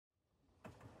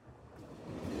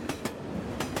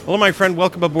Hello, my friend.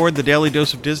 Welcome aboard the Daily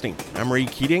Dose of Disney. I'm Ray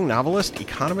Keating, novelist,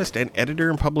 economist, and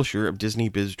editor and publisher of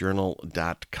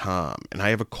DisneyBizJournal.com. And I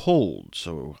have a cold,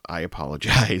 so I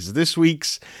apologize. This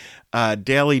week's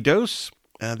Daily Dose,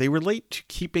 they relate to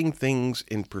keeping things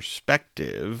in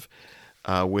perspective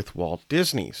with Walt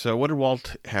Disney. So what did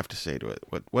Walt have to say to it?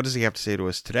 What does he have to say to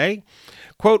us today?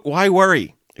 Quote, "Why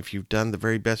worry? If you've done the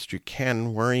very best you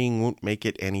can, worrying won't make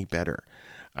it any better.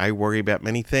 I worry about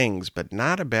many things, but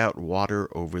not about water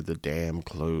over the dam,"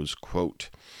 close quote.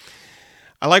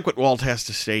 I like what Walt has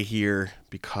to say here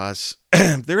because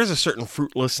there is a certain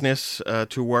fruitlessness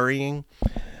to worrying,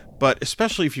 but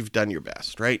especially if you've done your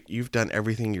best, right? You've done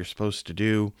everything you're supposed to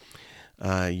do.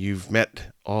 You've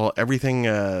met everything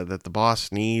that the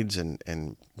boss needs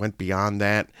and went beyond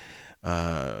that.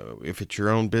 If it's your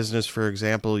own business, for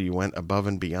example, you went above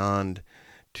and beyond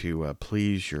to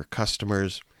please your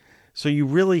customers. So you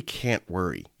really can't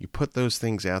worry. You put those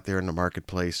things out there in the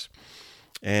marketplace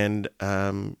and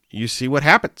you see what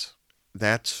happens.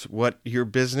 That's what your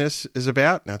business is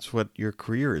about. That's what your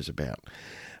career is about.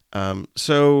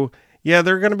 So yeah,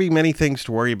 there are going to be many things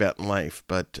to worry about in life,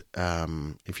 but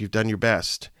if you've done your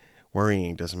best,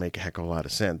 worrying doesn't make a heck of a lot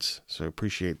of sense. So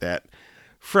appreciate that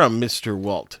from Mr.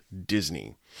 Walt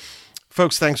Disney.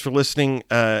 Folks, thanks for listening.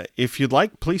 If you'd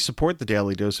like, please support the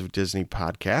Daily Dose of Disney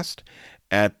podcast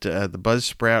at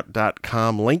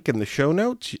thebuzzsprout.com link in the show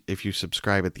notes. If you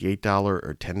subscribe at the $8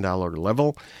 or $10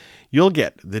 level, you'll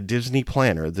get the Disney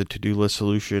Planner, the to-do list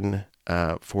solution,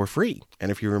 for free.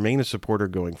 And if you remain a supporter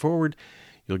going forward,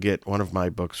 you'll get one of my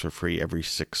books for free every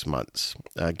 6 months.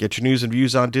 Get your news and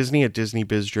views on Disney at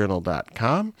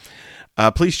DisneyBizJournal.com.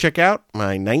 Please check out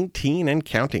my 19 and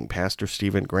counting Pastor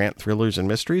Stephen Grant thrillers and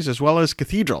mysteries, as well as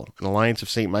Cathedral, an Alliance of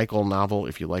St. Michael novel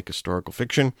if you like historical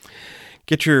fiction.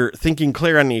 Get your thinking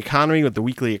clear on the economy with the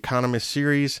Weekly Economist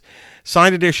series.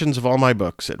 Signed editions of all my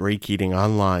books at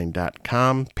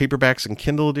RayKeatingOnline.com. Paperbacks and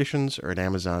Kindle editions are at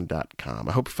Amazon.com.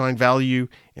 I hope you find value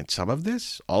in some of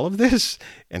this, all of this,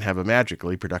 and have a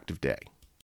magically productive day.